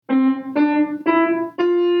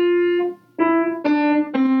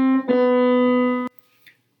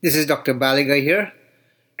This is Dr. Baliga here.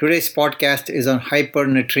 Today's podcast is on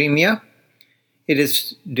hypernatremia. It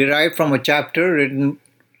is derived from a chapter written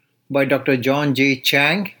by Dr. John J.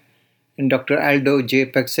 Chang and Dr. Aldo J.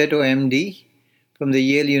 Pexetto, MD, from the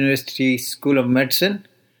Yale University School of Medicine.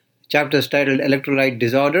 The chapter is titled Electrolyte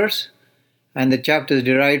Disorders, and the chapter is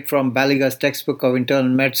derived from Baliga's textbook of internal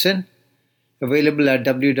medicine, available at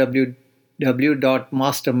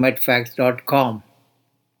www.mastermedfacts.com.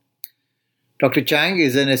 Dr. Chang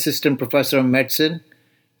is an assistant professor of medicine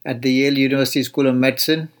at the Yale University School of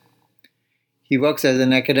Medicine. He works as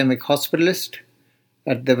an academic hospitalist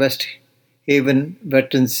at the West Haven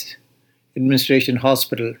Veterans Administration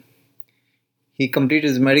Hospital. He completed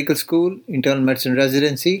his medical school, internal medicine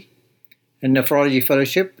residency, and nephrology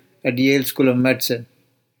fellowship at Yale School of Medicine.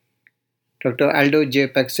 Dr. Aldo J.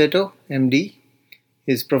 Pexetto, MD,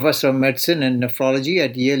 is professor of medicine and nephrology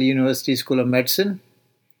at Yale University School of Medicine.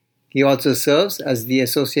 He also serves as the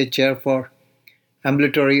Associate Chair for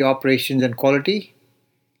Ambulatory Operations and Quality.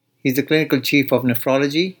 He is the Clinical Chief of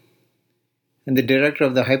Nephrology and the Director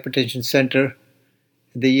of the Hypertension Center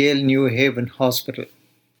at the Yale New Haven Hospital.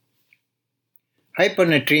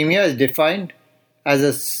 Hypernatremia is defined as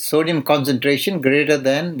a sodium concentration greater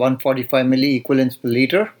than 145 milliequivalents per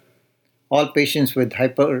liter. All patients with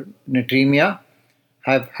hypernatremia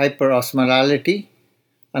have hyperosmolality,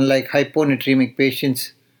 unlike hyponatremic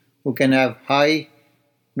patients who can have high,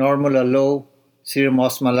 normal or low serum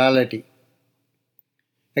osmolality.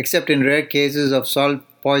 Except in rare cases of salt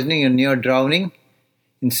poisoning and near drowning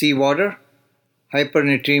in seawater,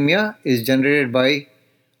 hypernatremia is generated by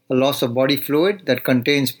a loss of body fluid that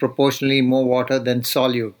contains proportionally more water than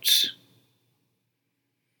solutes.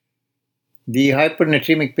 The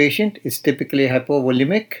hypernatremic patient is typically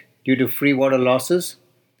hypovolemic due to free water losses,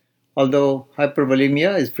 although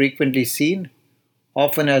hypervolemia is frequently seen,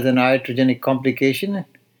 often as an iatrogenic complication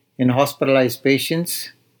in hospitalized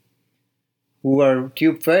patients who are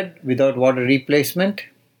tube-fed without water replacement.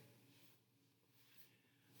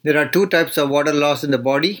 There are two types of water loss in the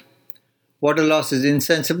body. Water loss is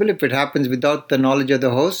insensible if it happens without the knowledge of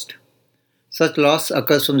the host. Such loss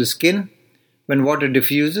occurs from the skin when water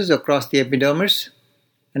diffuses across the epidermis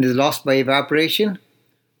and is lost by evaporation,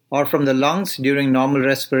 or from the lungs during normal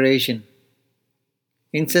respiration.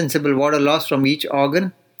 Insensible water loss from each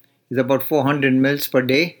organ is about 400 mL per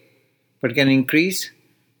day, but can increase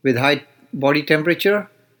with high body temperature,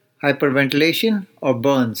 hyperventilation, or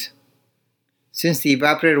burns. Since the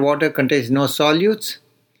evaporated water contains no solutes,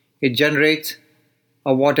 it generates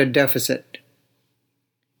a water deficit.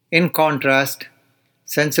 In contrast,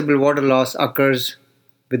 sensible water loss occurs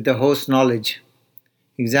with the host knowledge.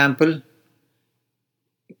 Example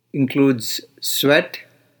includes sweat,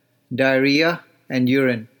 diarrhea, and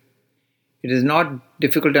urine. It is not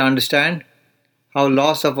difficult to understand how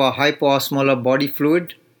loss of a hypoosmolar body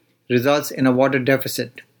fluid results in a water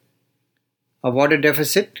deficit. A water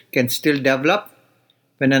deficit can still develop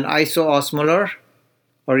when an isoosmolar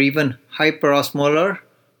or even hyperosmolar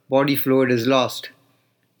body fluid is lost.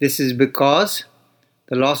 This is because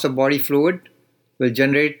the loss of body fluid will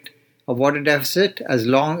generate a water deficit as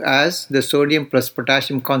long as the sodium plus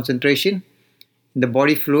potassium concentration in the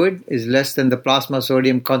body fluid is less than the plasma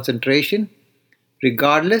sodium concentration,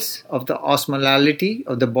 regardless of the osmolality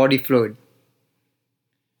of the body fluid.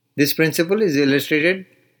 This principle is illustrated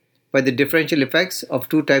by the differential effects of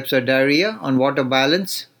two types of diarrhea on water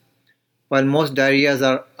balance. While most diarrheas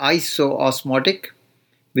are isoosmotic,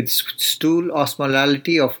 with stool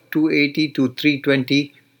osmolality of 280 to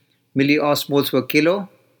 320 milliosmoles per kilo,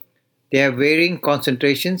 they have varying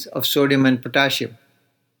concentrations of sodium and potassium.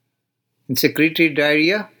 In secretory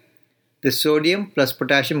diarrhea, the sodium plus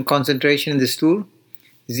potassium concentration in the stool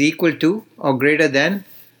is equal to or greater than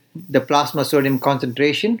the plasma sodium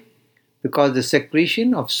concentration because the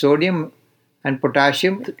secretion of sodium and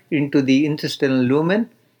potassium into the intestinal lumen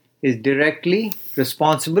is directly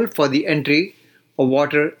responsible for the entry of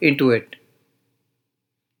water into it.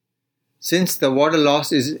 Since the water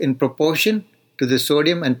loss is in proportion to the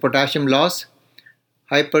sodium and potassium loss,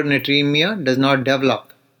 hypernatremia does not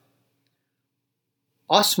develop.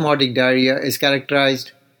 Osmotic diarrhea is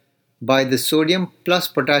characterized by the sodium plus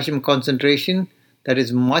potassium concentration that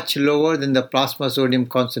is much lower than the plasma sodium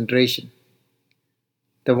concentration.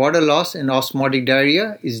 The water loss in osmotic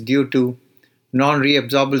diarrhea is due to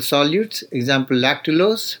non-reabsorbable solutes, example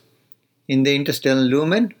lactulose, in the intestinal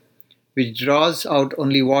lumen, which draws out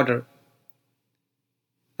only water.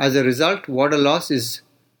 As a result, water loss is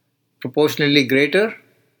proportionally greater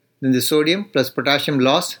than the sodium plus potassium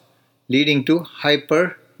loss, leading to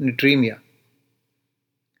hypernatremia.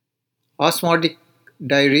 Osmotic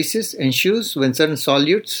Diuresis ensues when certain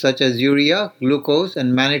solutes such as urea, glucose,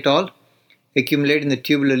 and mannitol accumulate in the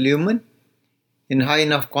tubular lumen in high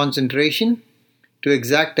enough concentration to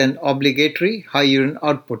exact an obligatory high urine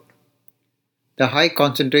output. The high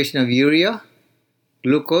concentration of urea,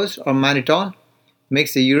 glucose, or mannitol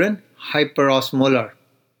makes the urine hyperosmolar.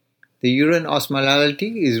 The urine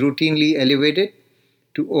osmolality is routinely elevated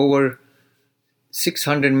to over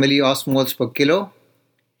 600 milliosmoles per kilo,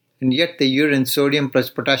 and yet the urine sodium plus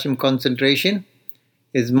potassium concentration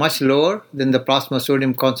is much lower than the plasma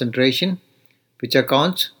sodium concentration, which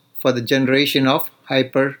accounts for the generation of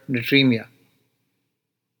hypernatremia.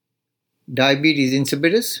 Diabetes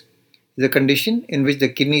insipidus is a condition in which the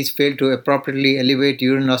kidneys fail to appropriately elevate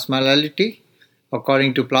urine osmolality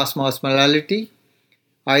according to plasma osmolality,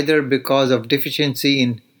 either because of deficiency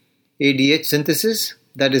in ADH synthesis,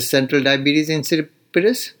 that is central diabetes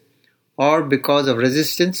insipidus, or because of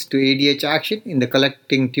resistance to ADH action in the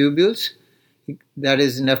collecting tubules, that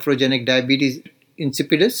is nephrogenic diabetes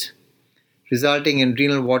insipidus, resulting in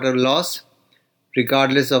renal water loss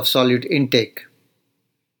regardless of solute intake.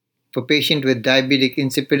 If a patient with diabetic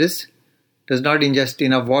insipidus does not ingest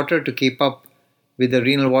enough water to keep up with the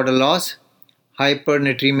renal water loss,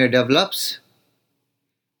 hypernatremia develops.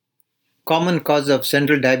 Common causes of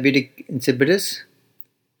central diabetic insipidus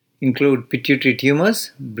include pituitary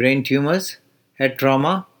tumors, brain tumors, head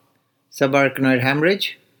trauma, subarachnoid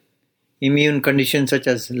hemorrhage, immune conditions such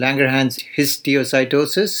as Langerhans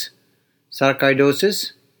histiocytosis,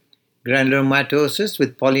 sarcoidosis, granulomatosis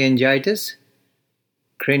with polyangiitis,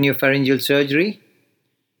 craniopharyngeal surgery,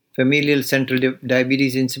 familial central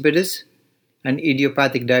diabetes insipidus, and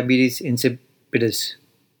idiopathic diabetes insipidus.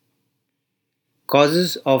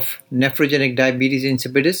 Causes of nephrogenic diabetes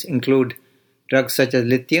insipidus include drugs such as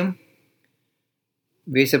lithium,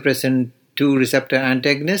 vasopressin 2 receptor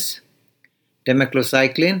antagonists,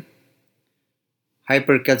 demeclocycline,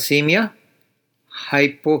 hypercalcemia,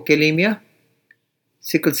 hypokalemia,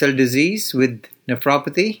 sickle cell disease with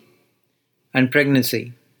nephropathy, and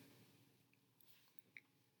pregnancy.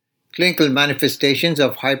 Clinical manifestations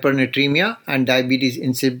of hypernatremia and diabetes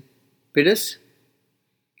insipidus.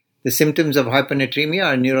 The symptoms of hypernatremia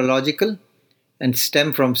are neurological and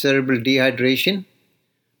stem from cerebral dehydration.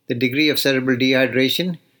 The degree of cerebral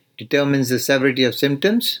dehydration determines the severity of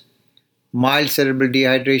symptoms. Mild cerebral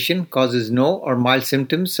dehydration causes no or mild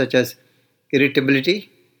symptoms such as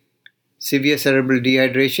irritability. Severe cerebral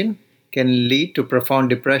dehydration can lead to profound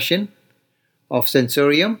depression of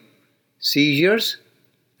sensorium, seizures,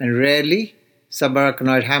 and rarely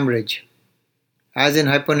subarachnoid hemorrhage. As in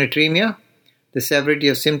hyponatremia, the severity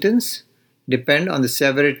of symptoms depend on the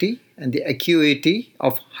severity and the acuity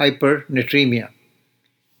of hypernatremia.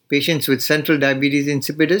 Patients with central diabetes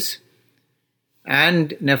insipidus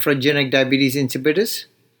and nephrogenic diabetes insipidus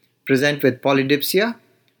present with polydipsia,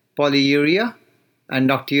 polyuria, and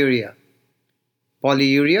nocturia.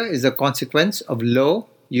 Polyuria is a consequence of low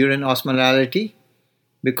urine osmolality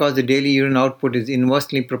because the daily urine output is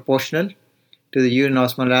inversely proportional to the urine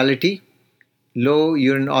osmolality. Low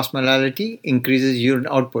urine osmolality increases urine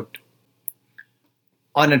output.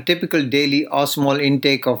 On a typical daily osmol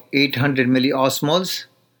intake of 800 milliosmoles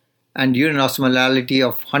and urine osmolality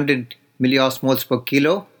of 100 milliosmoles per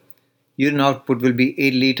kilo, urine output will be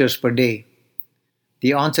 8 liters per day.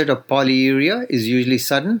 The onset of polyuria is usually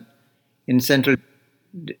sudden in central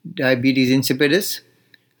diabetes insipidus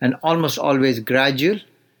and almost always gradual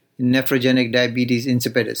in nephrogenic diabetes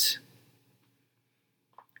insipidus.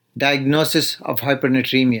 Diagnosis of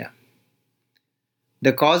hypernatremia.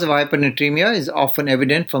 The cause of hypernatremia is often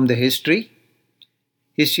evident from the history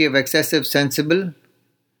of excessive sensible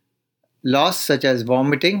loss such as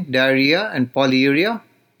vomiting, diarrhea, and polyuria,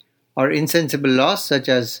 or insensible loss such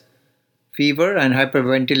as fever and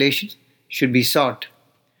hyperventilation should be sought.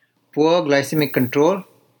 Poor glycemic control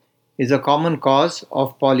is a common cause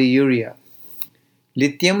of polyuria.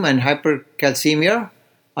 Lithium and hypercalcemia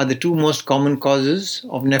are the two most common causes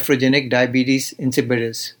of nephrogenic diabetes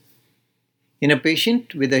insipidus. In a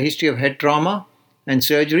patient with a history of head trauma and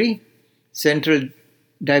surgery, central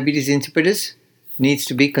diabetes insipidus needs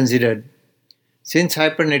to be considered. Since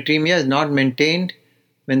hypernatremia is not maintained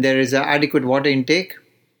when there is adequate water intake,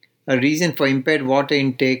 a reason for impaired water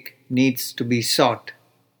intake needs to be sought.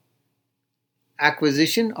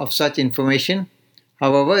 Acquisition of such information,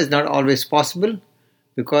 however, is not always possible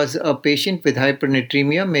because a patient with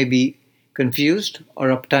hypernatremia may be confused or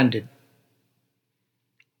obtunded.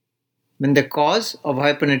 When the cause of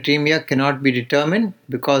hypernatremia cannot be determined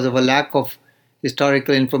because of a lack of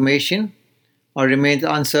historical information or remains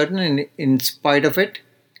uncertain in spite of it,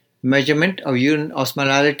 measurement of urine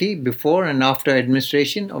osmolality before and after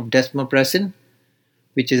administration of desmopressin,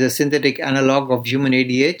 which is a synthetic analog of human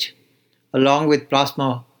ADH, along with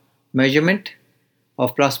plasma measurement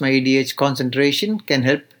of plasma ADH concentration can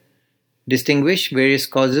help distinguish various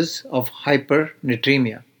causes of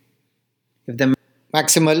hypernatremia. If the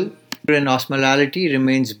maximal urine osmolality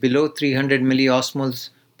remains below 300 milliosmoles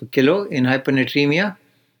per kilo in hypernatremia,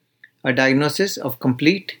 a diagnosis of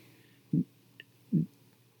complete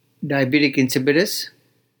diabetic insipidus,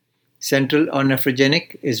 central or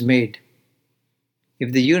nephrogenic, is made.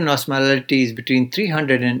 If the urine osmolality is between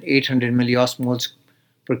 300 and 800 milliosmoles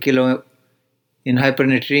per kilo in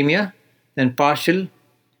hypernatremia, then partial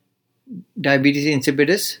diabetes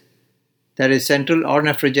insipidus, that is central or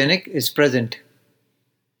nephrogenic, is present.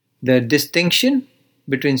 The distinction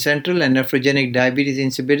between central and nephrogenic diabetes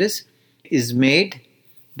insipidus is made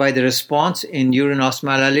by the response in urine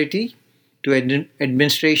osmolality to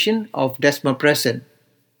administration of desmopressin.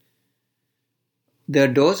 The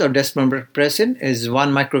dose of desmopressin is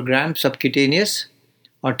 1 microgram subcutaneous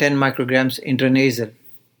or 10 micrograms intranasal.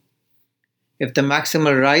 If the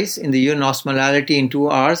maximal rise in the urine osmolality in 2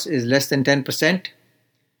 hours is less than 10%,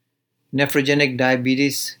 nephrogenic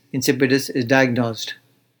diabetes insipidus is diagnosed.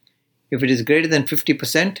 If it is greater than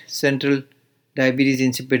 50%, central diabetes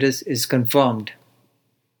insipidus is confirmed.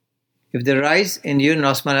 If the rise in urine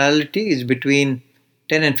osmolality is between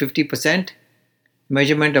 10 and 50%,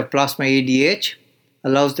 measurement of plasma ADH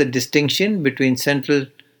allows the distinction between central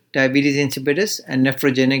diabetes insipidus and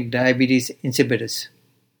nephrogenic diabetes insipidus.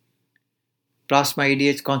 Plasma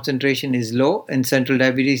ADH concentration is low in central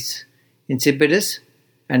diabetes insipidus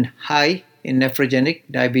and high in nephrogenic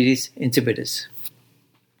diabetes insipidus.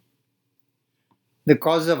 The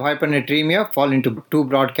causes of hypernatremia fall into 2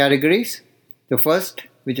 broad categories. The first,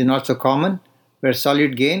 which is not so common, where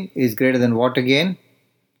solute gain is greater than water gain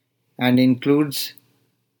and includes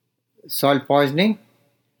soil poisoning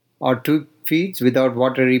or tube feeds without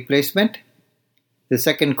water replacement. The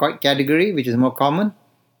second category, which is more common,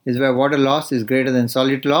 is where water loss is greater than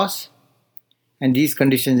solute loss, and these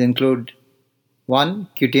conditions include 1.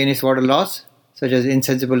 Cutaneous water loss, such as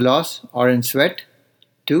insensible loss or in sweat.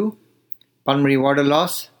 2. Pulmonary water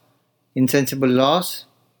loss, insensible loss.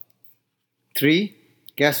 3.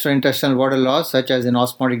 Gastrointestinal water loss, such as in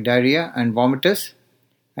osmotic diarrhea and vomitus.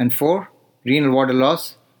 And 4. Renal water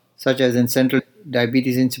loss, such as in central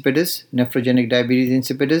diabetes insipidus, nephrogenic diabetes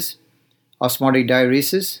insipidus, osmotic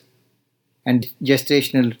diuresis, and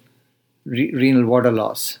gestational renal water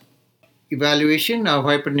loss. Evaluation of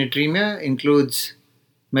hypernatremia includes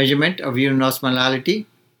measurement of urine osmolality.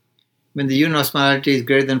 When the urine osmolality is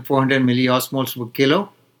greater than 400 milliosmoles per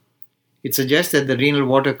kilo, it suggests that the renal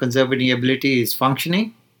water conserving ability is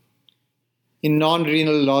functioning. In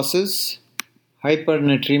non-renal losses,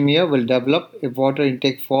 hypernatremia will develop if water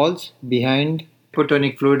intake falls behind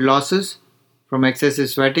hypotonic fluid losses from excessive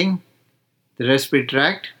sweating, the respiratory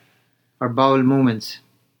tract, or bowel movements.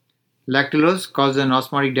 Lactulose causes an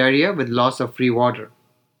osmotic diarrhea with loss of free water.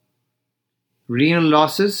 Renal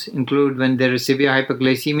losses include when there is severe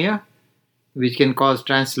hyperglycemia, which can cause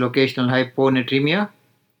translocational hyponatremia.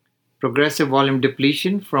 Progressive volume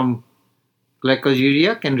depletion from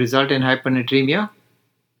glycosuria can result in hypernatremia.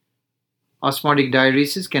 Osmotic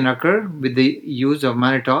diuresis can occur with the use of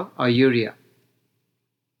mannitol or urea.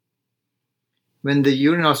 When the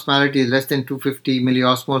urine osmolality is less than 250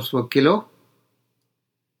 milliosmoles per kilo,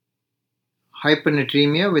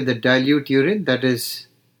 hypernatremia with the dilute urine, that is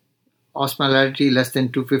osmolality less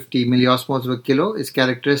than 250 milliosmoles per kilo, is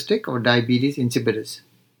characteristic of diabetes insipidus.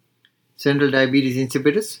 Central diabetes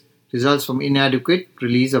insipidus results from inadequate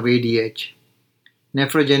release of ADH.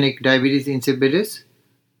 Nephrogenic diabetes insipidus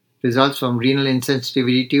results from renal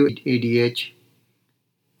insensitivity to ADH.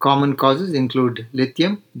 Common causes include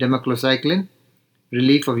lithium, democlocycline,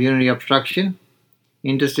 relief of urinary obstruction,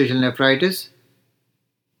 interstitial nephritis,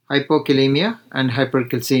 hypokalemia, and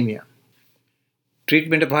hypercalcemia.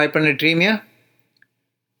 Treatment of hypernatremia.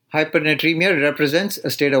 Hypernatremia represents a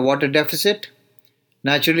state of water deficit.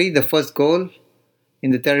 Naturally, the first goal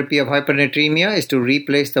in the therapy of hypernatremia is to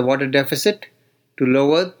replace the water deficit to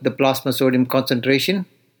lower the plasma sodium concentration.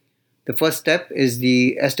 The first step is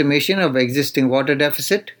the estimation of existing water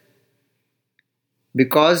deficit.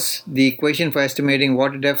 Because the equation for estimating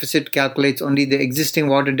water deficit calculates only the existing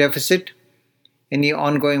water deficit, any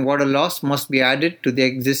ongoing water loss must be added to the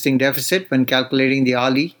existing deficit when calculating the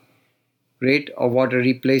hourly rate of water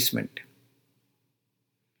replacement.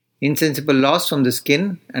 Insensible loss from the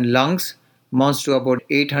skin and lungs amounts to about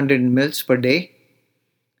 800 mL per day.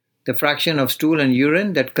 The fraction of stool and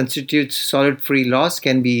urine that constitutes solid-free loss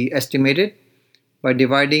can be estimated by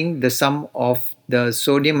dividing the sum of the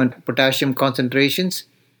sodium and potassium concentrations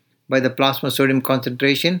by the plasma sodium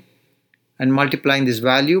concentration and multiplying this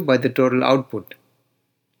value by the total output.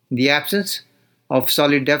 In the absence of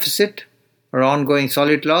solid deficit or ongoing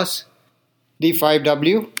solid loss,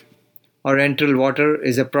 D5W or enteral water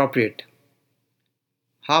is appropriate.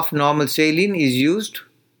 Half normal saline is used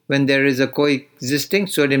when there is a coexisting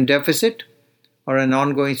sodium deficit or an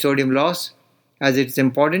ongoing sodium loss, as it is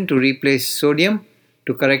important to replace sodium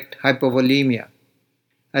to correct hypovolemia.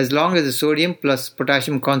 As long as the sodium plus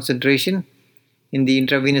potassium concentration in the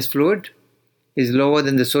intravenous fluid is lower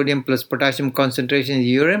than the sodium plus potassium concentration in the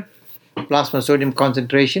urine, plasma sodium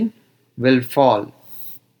concentration will fall.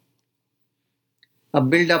 A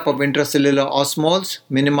buildup of intracellular osmoles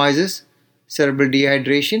minimizes cerebral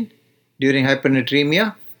dehydration during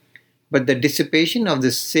hypernatremia, but the dissipation of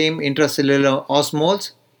the same intracellular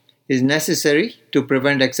osmoles is necessary to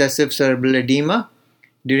prevent excessive cerebral edema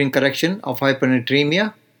during correction of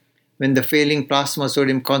hypernatremia when the failing plasma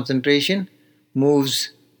sodium concentration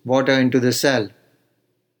moves water into the cell.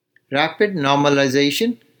 Rapid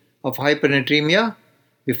normalization of hypernatremia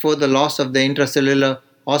before the loss of the intracellular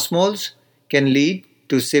osmoles can lead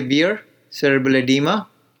to severe cerebral edema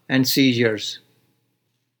and seizures.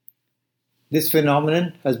 This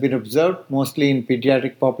phenomenon has been observed mostly in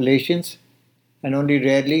pediatric populations and only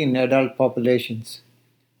rarely in adult populations.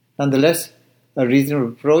 Nonetheless, a reasonable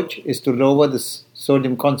approach is to lower the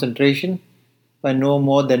sodium concentration by no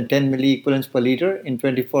more than 10 milliequivalents per liter in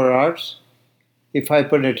 24 hours if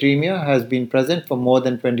hypernatremia has been present for more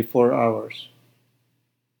than 24 hours.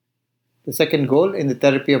 The second goal in the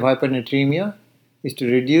therapy of hypernatremia is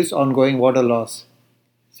to reduce ongoing water loss.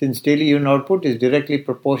 Since daily urine output is directly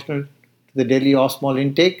proportional to the daily osmol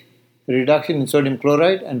intake, the reduction in sodium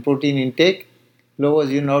chloride and protein intake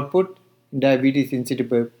lowers urine output in diabetes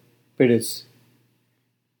insipidus.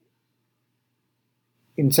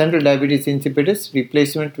 In central diabetes insipidus,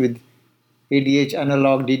 replacement with ADH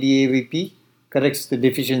analog DDAVP corrects the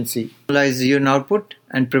deficiency, normalizes urine output,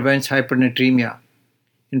 and prevents hypernatremia.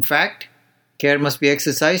 In fact, care must be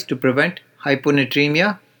exercised to prevent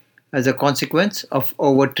hyponatremia as a consequence of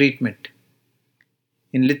overtreatment.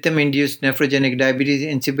 In lithium-induced nephrogenic diabetes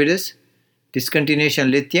insipidus, discontinuation of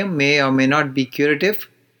lithium may or may not be curative,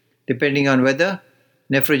 depending on whether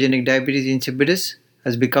nephrogenic diabetes insipidus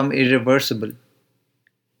has become irreversible.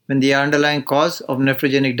 When the underlying cause of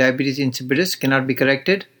nephrogenic diabetes insipidus cannot be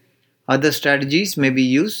corrected, other strategies may be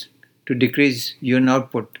used to decrease urine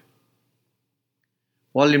output.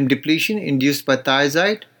 Volume depletion induced by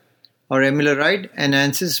thiazide or amiloride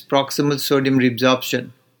enhances proximal sodium reabsorption.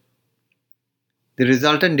 The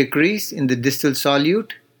resultant decrease in the distal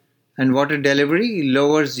solute and water delivery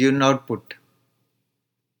lowers urine output.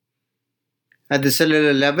 At the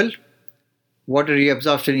cellular level, water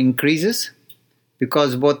reabsorption increases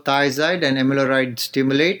because both thiazide and amiloride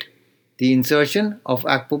stimulate the insertion of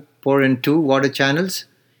aquaporin II water channels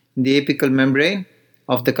in the apical membrane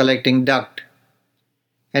of the collecting duct.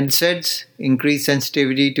 NSAIDs increase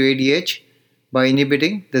sensitivity to ADH by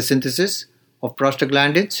inhibiting the synthesis of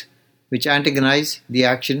prostaglandins, which antagonize the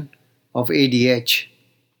action of ADH.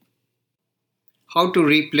 How to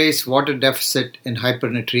replace water deficit in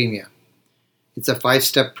hypernatremia? It's a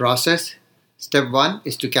 5-step process. Step 1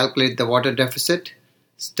 is to calculate the water deficit.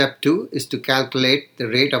 Step 2 is to calculate the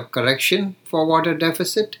rate of correction for water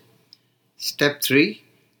deficit. Step 3,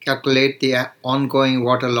 calculate the ongoing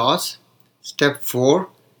water loss. Step 4,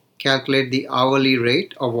 calculate the hourly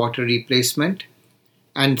rate of water replacement.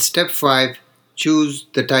 And step 5, choose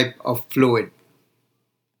the type of fluid.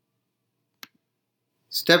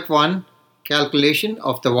 Step 1, calculation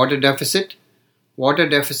of the water deficit. Water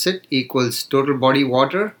deficit equals total body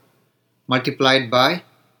water multiplied by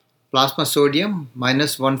plasma sodium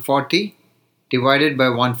minus 140 divided by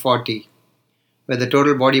 140, where the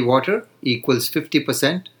total body water equals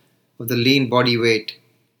 50% of the lean body weight.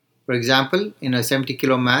 For example, in a 70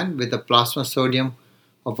 kilo man with a plasma sodium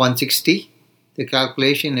of 160, the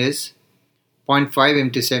calculation is 0.5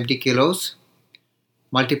 into 70 kilos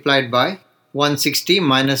multiplied by 160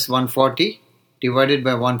 minus 140 divided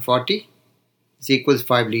by 140 is equals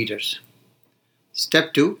 5 liters.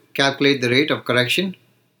 Step 2, calculate the rate of correction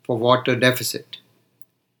for water deficit.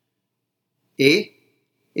 A.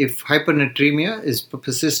 If hypernatremia is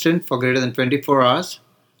persistent for greater than 24 hours,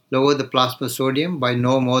 lower the plasma sodium by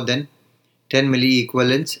no more than 10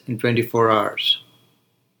 milliequivalents in 24 hours.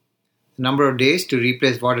 The number of days to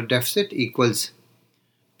replace water deficit equals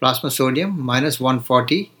plasma sodium minus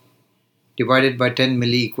 140 divided by 10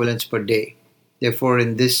 milliequivalents per day. Therefore,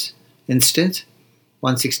 in this instance,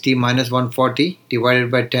 160 minus 140 divided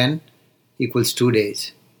by 10 equals 2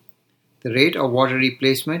 days. The rate of water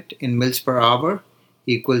replacement in mils per hour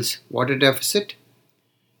equals water deficit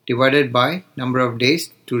divided by number of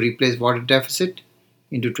days to replace water deficit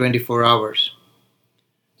into 24 hours.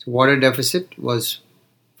 So water deficit was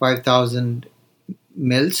 5,000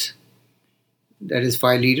 mils, that is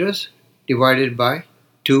 5 liters, divided by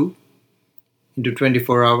 2 into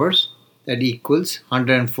 24 hours, that equals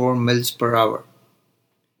 104 mils per hour.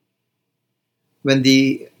 When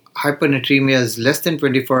the hypernatremia is less than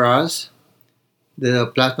 24 hours, the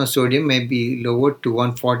plasma sodium may be lowered to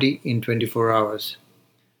 140 in 24 hours.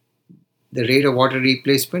 The rate of water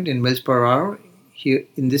replacement in mils per hour here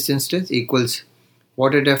in this instance equals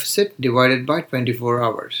water deficit divided by 24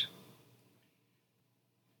 hours.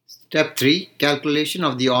 Step 3. Calculation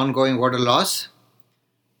of the ongoing water loss.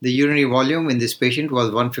 The urinary volume in this patient was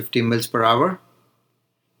 150 mils per hour.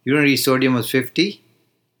 Urinary sodium was 50.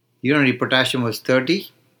 Urinary potassium was 30.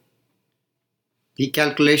 The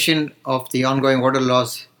calculation of the ongoing water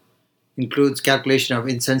loss includes calculation of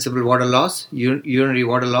insensible water loss, urinary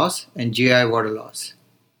water loss, and GI water loss.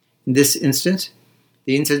 In this instance,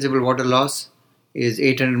 the insensible water loss is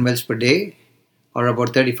 800 mils per day, or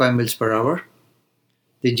about 35 mils per hour.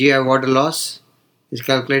 The GI water loss is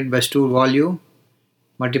calculated by stool volume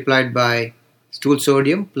multiplied by stool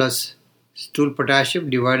sodium plus stool potassium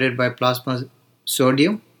divided by plasma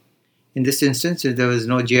sodium. In this instance, if there is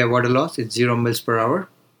no GI water loss, it's 0 mils per hour.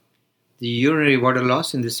 The urinary water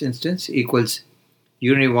loss in this instance equals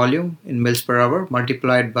urinary volume in mils per hour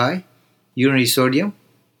multiplied by urinary sodium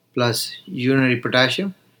plus urinary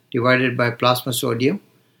potassium divided by plasma sodium.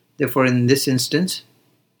 Therefore, in this instance,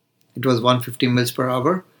 it was 150 mils per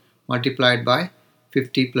hour multiplied by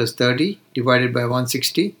 50 plus 30 divided by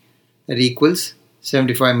 160. That equals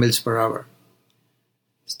 75 mils per hour.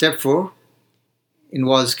 Step 4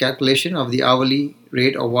 involves calculation of the hourly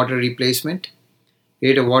rate of water replacement.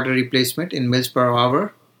 Rate of water replacement in mils per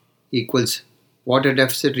hour equals water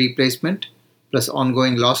deficit replacement plus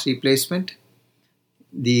ongoing loss replacement.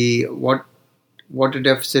 The water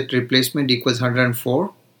deficit replacement equals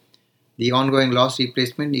 104. The ongoing loss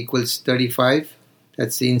replacement equals 35,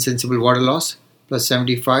 that's the insensible water loss, plus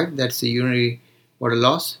 75, that's the urinary water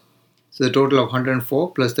loss. So the total of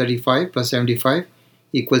 104 plus 35 plus 75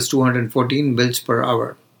 equals 214 mils per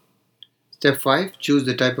hour. Step 5, choose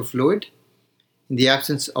the type of fluid. In the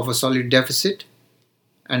absence of a solid deficit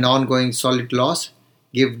and ongoing solid loss,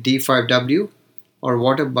 give D5W or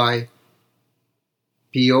water by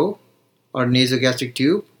PO or nasogastric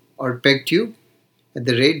tube or PEG tube at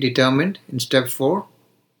the rate determined in step 4,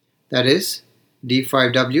 that is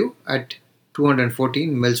D5W at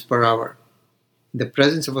 214 mils per hour. In the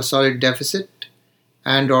presence of a solid deficit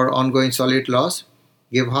and or ongoing solid loss,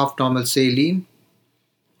 give half normal saline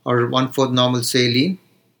or 1/4 normal saline.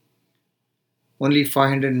 Only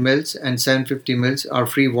 500 mils and 750 mils are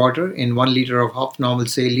free water in 1 liter of half normal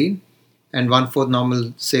saline and 1/4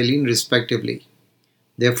 normal saline respectively.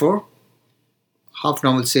 Therefore, half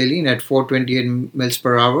normal saline at 428 mils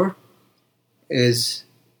per hour is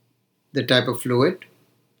the type of fluid.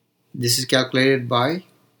 This is calculated by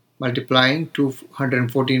multiplying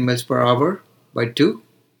 214 mils per hour by 2.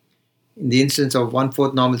 In the instance of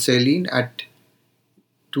 1/4 normal saline at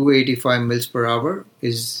 285 mils per hour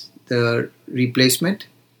is the replacement.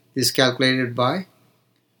 This is calculated by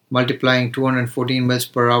multiplying 214 mils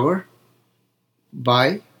per hour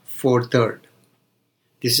by 4/3.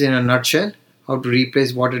 This is in a nutshell how to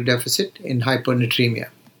replace water deficit in hypernatremia.